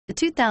The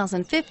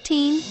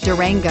 2015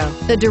 Durango.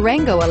 The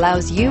Durango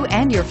allows you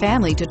and your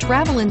family to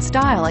travel in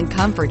style and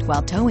comfort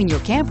while towing your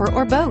camper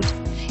or boat.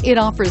 It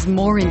offers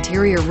more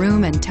interior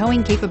room and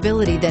towing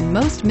capability than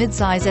most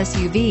midsize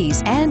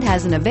SUVs and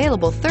has an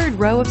available third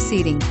row of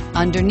seating.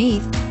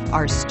 Underneath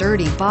are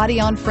sturdy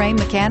body-on-frame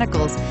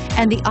mechanicals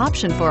and the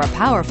option for a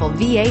powerful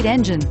V8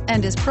 engine,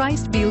 and is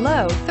priced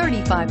below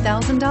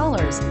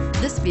 $35,000.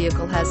 This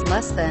vehicle has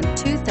less than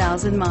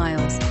 2,000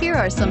 miles. Here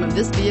are some of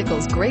this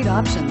vehicle's great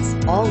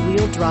options: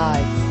 all-wheel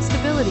drive,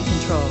 stability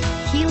control,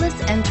 keyless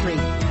entry,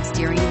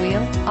 steering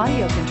wheel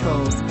audio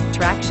controls,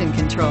 traction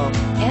control,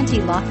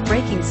 anti-lock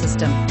braking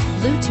system,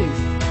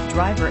 Bluetooth,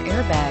 driver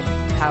airbag,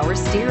 power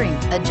steering,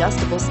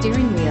 adjustable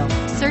steering wheel.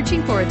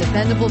 Searching for a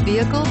dependable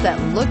vehicle that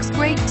looks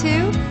great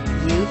too?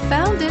 You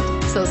found it,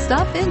 so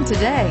stop in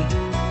today.